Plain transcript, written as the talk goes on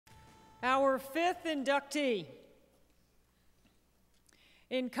Our fifth inductee.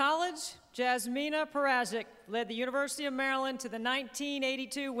 In college, Jasmina Perazic led the University of Maryland to the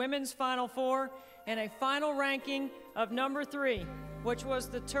 1982 Women's Final Four and a final ranking of number 3, which was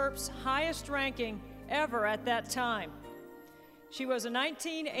the Terps' highest ranking ever at that time. She was a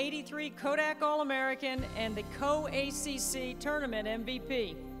 1983 Kodak All-American and the Co-ACC Tournament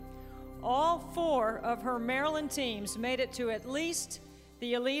MVP. All 4 of her Maryland teams made it to at least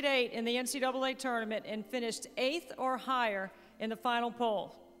the Elite 8 in the NCAA tournament and finished 8th or higher in the final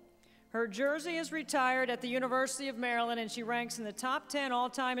poll. Her jersey is retired at the University of Maryland, and she ranks in the top 10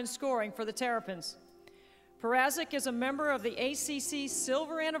 all-time in scoring for the Terrapins. Perazic is a member of the ACC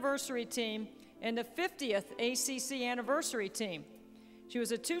Silver Anniversary Team and the 50th ACC Anniversary Team. She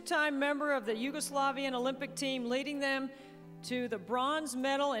was a 2-time member of the Yugoslavian Olympic team, leading them to the bronze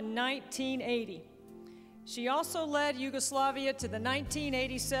medal in 1980. She also led Yugoslavia to the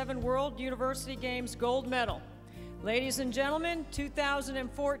 1987 World University Games gold medal. Ladies and gentlemen,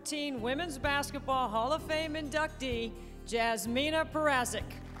 2014 Women's Basketball Hall of Fame inductee, Jasmina Perazic.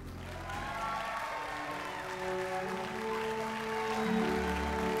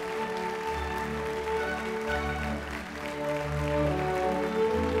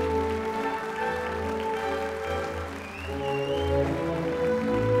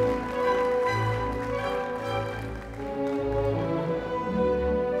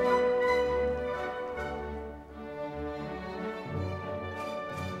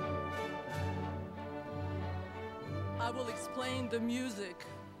 I will explain the music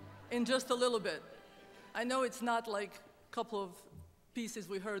in just a little bit. I know it's not like a couple of pieces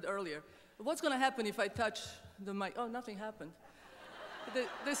we heard earlier. What's going to happen if I touch the mic? Oh, nothing happened.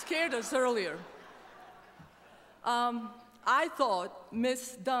 They scared us earlier. I thought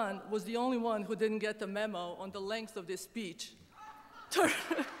Miss Dunn was the only one who didn't get the memo on the length of this speech.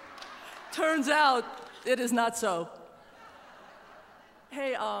 Turns out it is not so.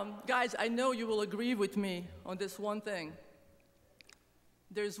 Hey, guys, I know you will agree with me on this one thing.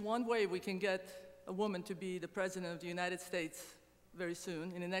 There's one way we can get a woman to be the President of the United States very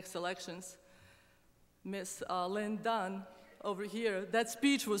soon, in the next elections. Miss Lynn Dunn over here, that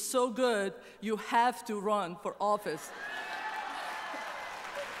speech was so good, you have to run for office.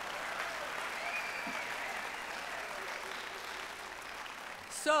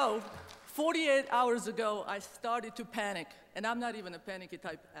 So, 48 hours ago, I started to panic. And I'm not even a panicky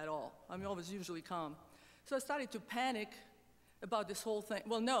type at all. I'm always usually calm. So I started to panic about this whole thing.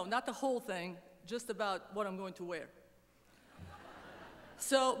 Well, no, not the whole thing, just about what I'm going to wear.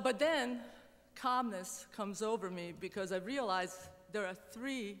 But then calmness comes over me because I realized there are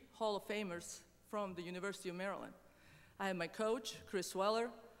 3 Hall of Famers from the University of Maryland. I have my coach, Chris Weller,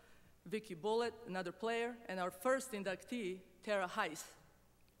 Vicky Bullitt, another player, and our first inductee, Tara Heiss.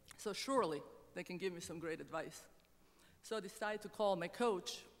 So surely they can give me some great advice. So I decided to call my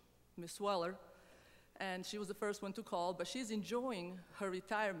coach, Miss Weller, and she was the first one to call, but she's enjoying her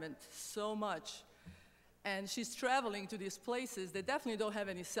retirement so much. And she's traveling to these places that definitely don't have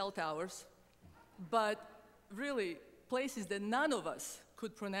any cell towers, but really places that none of us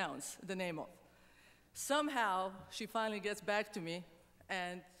could pronounce the name of. Somehow, she finally gets back to me,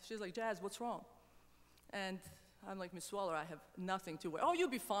 and she's like, Jazz, what's wrong? And I'm like, Miss Weller, I have nothing to wear. Oh, you'll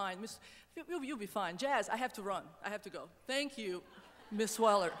be fine. You'll be fine. Jazz, I have to run. I have to go. Thank you, Miss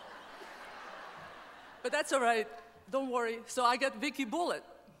Weller. But that's all right. Don't worry. So I got Vicky Bullitt.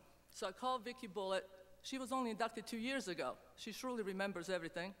 So I called Vicky Bullitt. She was only inducted 2 years ago. She surely remembers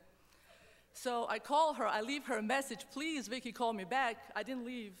everything. So I call her. I leave her a message. Please, Vicky, call me back. I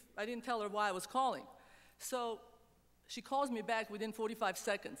didn't tell her why I was calling. So she calls me back within 45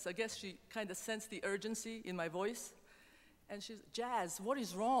 seconds. I guess she kind of sensed the urgency in my voice. And she's, Jazz, what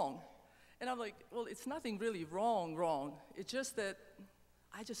is wrong? And I'm like, well, it's nothing really wrong. It's just that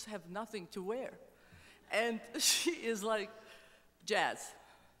I just have nothing to wear. And she is like, Jazz,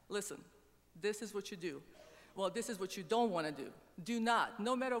 listen, this is what you do. Well, this is what you don't want to do. Do not,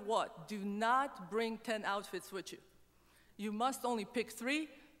 no matter what, do not bring 10 outfits with you. You must only pick 3,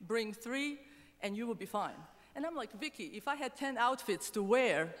 bring 3, and you will be fine. And I'm like, Vicky, if I had 10 outfits to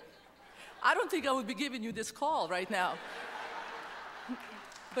wear, I don't think I would be giving you this call right now.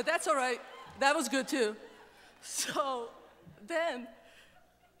 But that's all right. That was good, too. So then,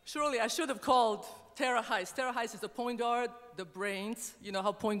 surely I should have called Tara Heiss. Tara Heiss is the point guard, the brains. You know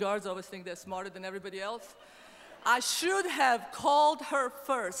how point guards always think they're smarter than everybody else? I should have called her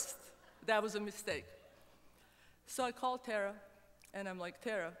first. That was a mistake. So I called Tara, and I'm like,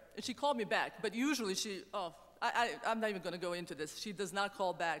 Tara, and she called me back, but usually I'm not even going to go into this. She does not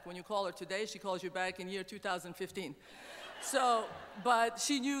call back. When you call her today, she calls you back in year 2015. So, but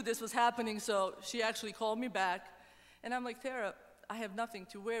she knew this was happening, so she actually called me back. And I'm like, Tara, I have nothing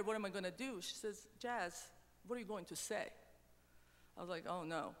to wear. What am I going to do? She says, Jazz, what are you going to say? I was like, oh,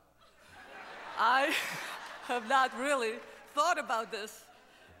 no. I have not really thought about this.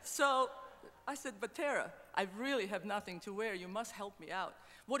 So I said, but Tara, I really have nothing to wear. You must help me out.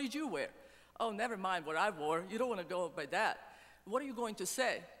 What did you wear? Oh, never mind what I wore. You don't want to go by that. What are you going to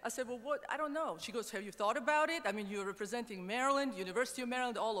say? I said, well, what? I don't know. She goes, have you thought about it? I mean, you're representing Maryland, University of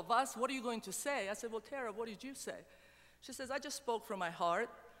Maryland, all of us. What are you going to say? I said, well, Tara, what did you say? She says, I just spoke from my heart.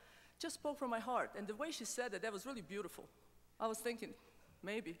 Just spoke from my heart. And the way she said it, that was really beautiful. I was thinking,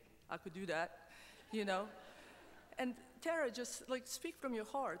 maybe I could do that, you know? And Tara, just like speak from your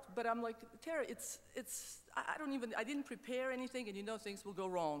heart. But I'm like, Tara, I didn't prepare anything, and you know things will go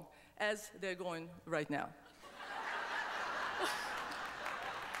wrong, as they're going right now.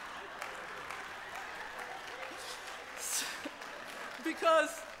 Because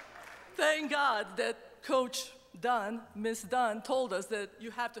thank God that Coach Dunn, Miss Dunn, told us that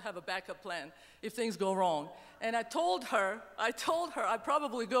you have to have a backup plan if things go wrong. And I told her I'd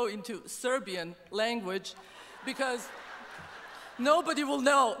probably go into Serbian language because nobody will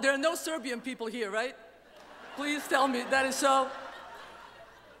know. There are no Serbian people here, right? Please tell me that is so.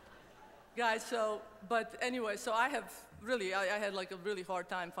 Guys, but anyway, so I had like a really hard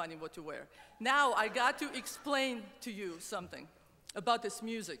time finding what to wear. Now I got to explain to you something about this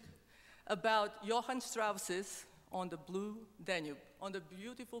music, about Johann Strauss's On the Blue Danube, on the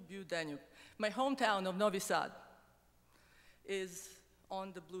beautiful blue Danube. My hometown of Novi Sad is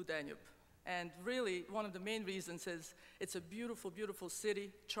on the blue Danube. And really, one of the main reasons is it's a beautiful, beautiful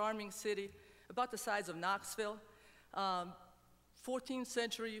city, charming city, about the size of Knoxville. 14th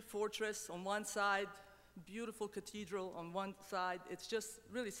century fortress on one side, beautiful cathedral on one side. It's just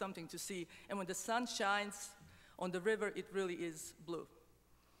really something to see. And when the sun shines on the river, it really is blue.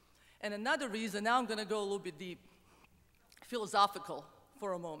 And another reason, now I'm going to go a little bit deep, philosophical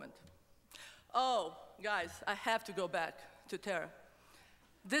for a moment. Oh, guys, I have to go back to Tara.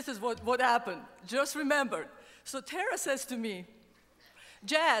 This is what happened. Just remember. So Tara says to me,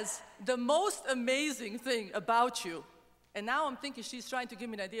 Jazz, the most amazing thing about you, and now I'm thinking she's trying to give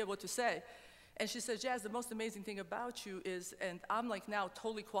me an idea of what to say. And she says, Jazz, the most amazing thing about you is, and I'm like now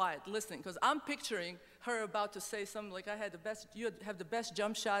totally quiet, listening, because I'm picturing her about to say something like, you have the best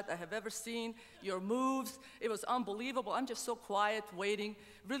jump shot I have ever seen, your moves, it was unbelievable. I'm just so quiet, waiting,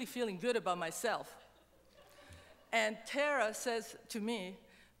 really feeling good about myself. And Tara says to me,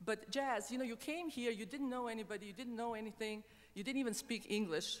 but Jazz, you know, you came here, you didn't know anybody, you didn't know anything, you didn't even speak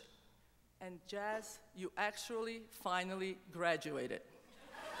English, and Jazz, you actually finally graduated.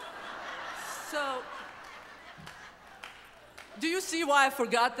 So, do you see why I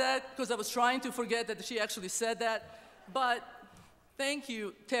forgot that? Because I was trying to forget that she actually said that. But thank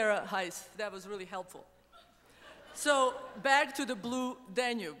you, Tara Heiss. That was really helpful. So, back to the blue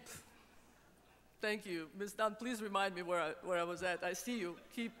Danube. Thank you. Ms. Dunn, please remind me where I was at. I see you.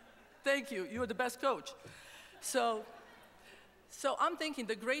 Thank you. You are the best coach. So I'm thinking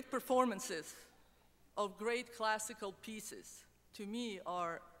the great performances of great classical pieces, to me,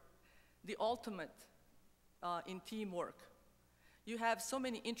 are the ultimate in teamwork. You have so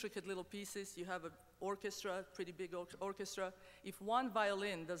many intricate little pieces. You have an orchestra, pretty big orchestra. If one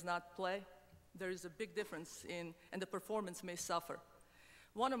violin does not play, there is a big difference and the performance may suffer.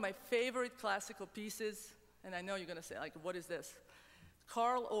 One of my favorite classical pieces, and I know you're going to say, like, what is this?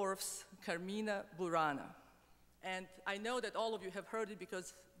 Carl Orff's Carmina Burana. And I know that all of you have heard it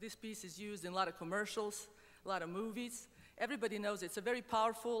because this piece is used in a lot of commercials, a lot of movies. Everybody knows it. It's a very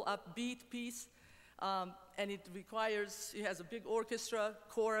powerful, upbeat piece, and it has a big orchestra,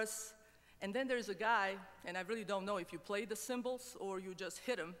 chorus, and then there's a guy, and I really don't know if you play the cymbals or you just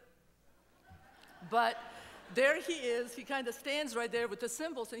hit him, but there he is. He kind of stands right there with the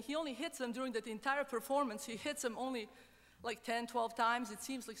cymbals, and he only hits them during the entire performance. He hits them only like 10, 12 times. It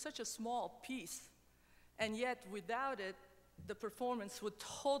seems like such a small piece, and yet without it, the performance would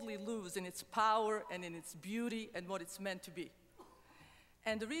totally lose in its power and in its beauty and what it's meant to be.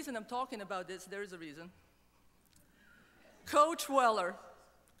 And the reason I'm talking about this, there is a reason. Coach Weller,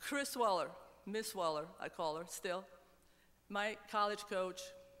 Chris Weller, Miss Weller, I call her still, my college coach,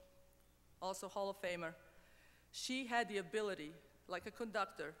 also Hall of Famer, she had the ability, like a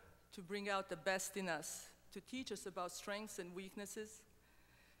conductor, to bring out the best in us, to teach us about strengths and weaknesses,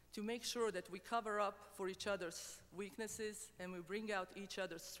 to make sure that we cover up for each other's weaknesses and we bring out each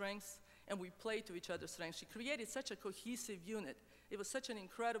other's strengths and we play to each other's strengths. She created such a cohesive unit. It was such an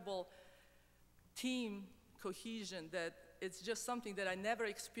incredible team cohesion that it's just something that I never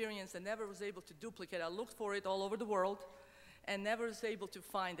experienced and never was able to duplicate. I looked for it all over the world. and never was able to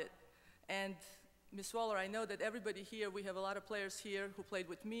find it. And Ms. Waller, I know that everybody here, we have a lot of players here who played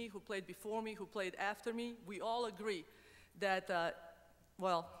with me, who played before me, who played after me. We all agree that,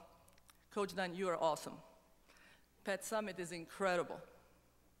 well, Coach Dunn, you are awesome. Pat Summitt is incredible.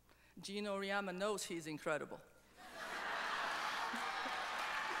 Gino Auriemma knows he's incredible.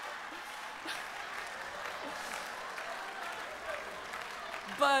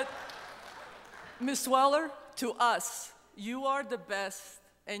 But, Ms. Waller, to us, you are the best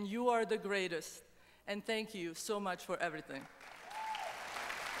and you are the greatest. And thank you so much for everything.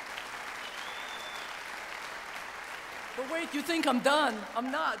 But wait, you think I'm done?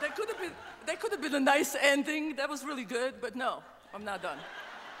 I'm not. That could have been a nice ending. That was really good, but no, I'm not done.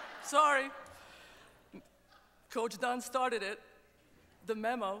 Sorry. Coach Dunn started it, the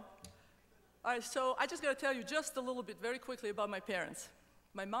memo. All right, so I just got to tell you just a little bit very quickly about my parents.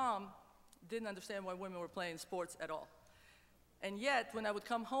 My mom didn't understand why women were playing sports at all. And yet, when I would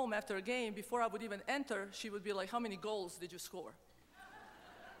come home after a game, before I would even enter, she would be like, how many goals did you score?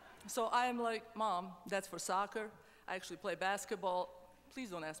 So I am like, Mom, that's for soccer. I actually play basketball. Please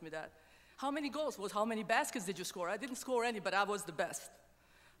don't ask me that. How many goals? Was how many baskets did you score? I didn't score any, but I was the best.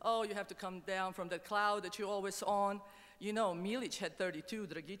 Oh, you have to come down from that cloud that you're always on. You know, Milic had 32,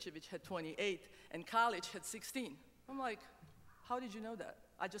 Dragicevic had 28, and Kalic had 16. I'm like, how did you know that?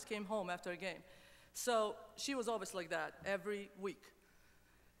 I just came home after a game. So she was always like that every week.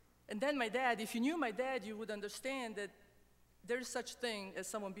 And then my dad, if you knew my dad, you would understand that there's such thing as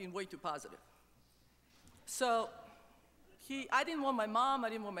someone being way too positive. So I didn't want my mom, I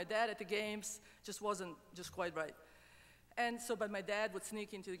didn't want my dad at the games, just wasn't just quite right. And so, but my dad would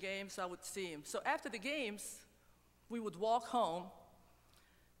sneak into the games, so I would see him. So after the games, we would walk home,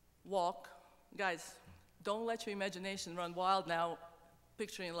 Guys, don't let your imagination run wild now,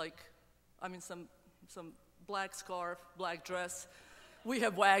 picturing like, I mean, some black scarf, black dress. We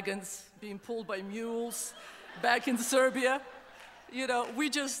have wagons being pulled by mules back in Serbia. You know, we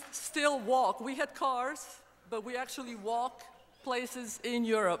just still walk. We had cars, but we actually walk places in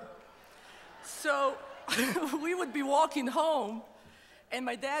Europe. So we would be walking home, and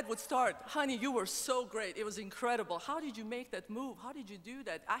my dad would start, honey, you were so great. It was incredible. How did you make that move? How did you do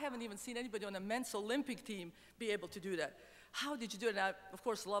that? I haven't even seen anybody on a men's Olympic team be able to do that. How did you do it? And I, of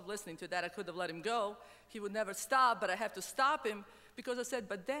course, love listening to that. I could have let him go. He would never stop, but I have to stop him because I said,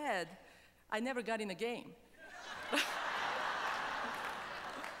 but Dad, I never got in a game.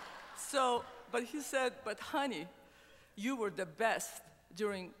 So, but he said, but honey, you were the best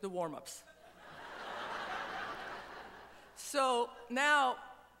during the warm-ups. So now,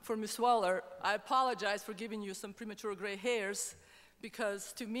 for Ms. Waller, I apologize for giving you some premature gray hairs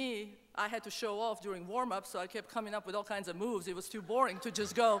because to me, I had to show off during warm-up, so I kept coming up with all kinds of moves. It was too boring to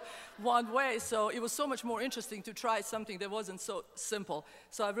just go one way, so it was so much more interesting to try something that wasn't so simple.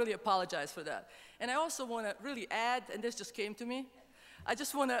 So I really apologize for that. And I also want to really add, and this just came to me, I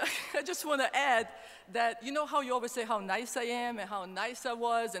just want to add that, you know how you always say how nice I am and how nice I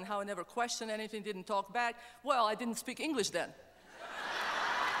was and how I never questioned anything, didn't talk back? Well, I didn't speak English then.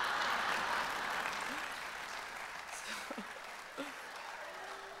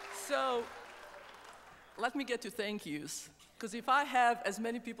 So let me get to thank yous, because if I have as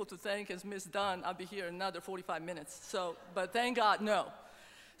many people to thank as Ms. Dunn, I'll be here another 45 minutes. So, but thank God, no.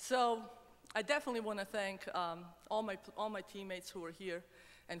 So I definitely want to thank all my teammates who are here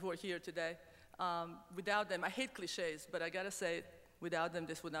and who are here today. Without them, I hate cliches, but I gotta say, without them,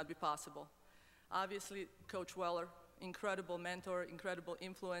 this would not be possible. Obviously, Coach Weller, incredible mentor, incredible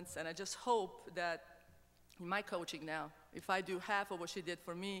influence, and I just hope that in my coaching now, if I do half of what she did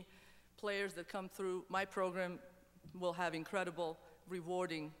for me, players that come through my program will have incredible,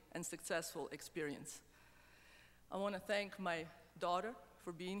 rewarding, and successful experience. I want to thank my daughter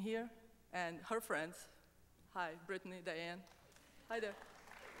for being here, and her friends. Hi, Brittany, Diane. Hi there.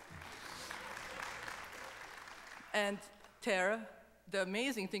 And Tara. The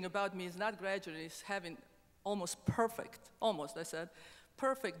amazing thing about me is not graduating, is having almost perfect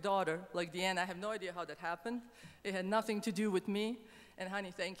daughter like Deanne. I have no idea how that happened. It had nothing to do with me. And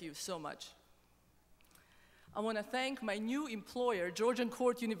honey, thank you so much. I want to thank my new employer, Georgian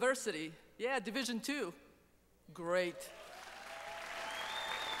Court University. Yeah, Division II. Great.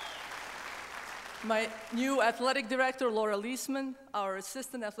 My new athletic director, Laura Leisman, our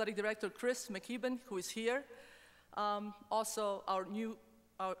assistant athletic director, Chris McKibben, who is here. Also,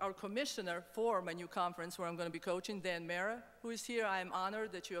 our commissioner for my new conference where I'm going to be coaching, Dan Mara, who is here. I am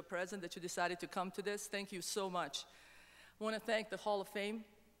honored that you are present, that you decided to come to this. Thank you so much. I want to thank the Hall of Fame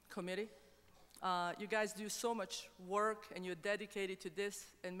committee. You guys do so much work, and you're dedicated to this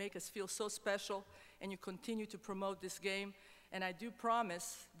and make us feel so special, and you continue to promote this game. And I do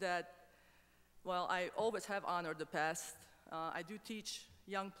promise that, well, I always have honored the past. I do teach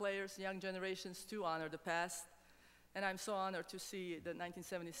young players, young generations to honor the past. And I'm so honored to see the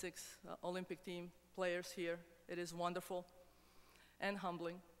 1976 Olympic team players here. It is wonderful and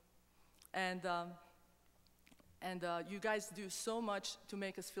humbling. And you guys do so much to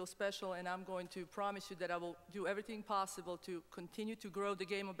make us feel special, and I'm going to promise you that I will do everything possible to continue to grow the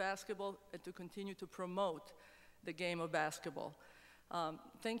game of basketball and to continue to promote the game of basketball.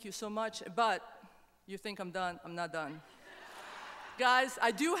 Thank you so much, but you think I'm done? I'm not done. Guys,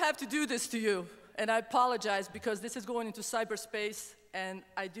 I do have to do this to you, and I apologize because this is going into cyberspace, and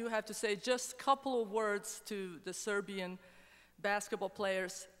I do have to say just a couple of words to the Serbian basketball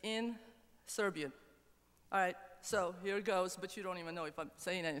players in Serbian. All right, so here it goes, but you don't even know if I'm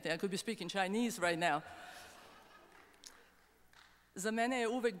saying anything. I could be speaking Chinese right now. Za mene je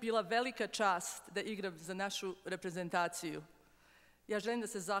uvek bila velika čast da igram za našu reprezentaciju. Ja želim da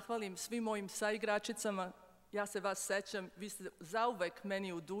se zahvalim svim mojim saigračicama. Ja se vas sećam, vi ste zauvek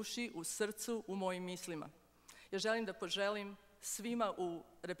meni u duši, u srcu, u mojim mislima. Ja želim da poželim svima u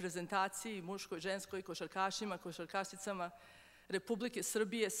reprezentaciji, muškoj, ženskoj, košarkašima, košarkašicama Republike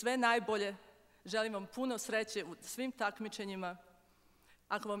Srbije sve najbolje. Želim vam puno sreće u svim takmičenjima.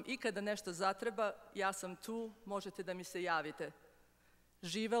 Ako vam ikada nešto zatreba, ja sam tu, možete da mi se javite.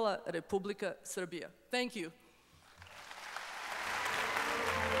 Živela Republika Srbija. Thank you.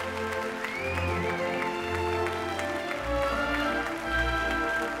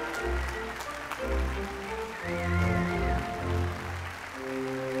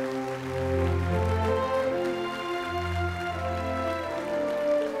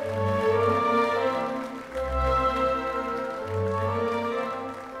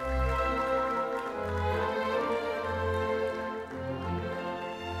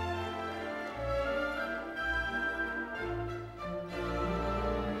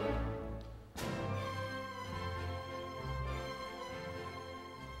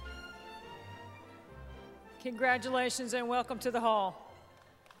 Congratulations and welcome to the Hall.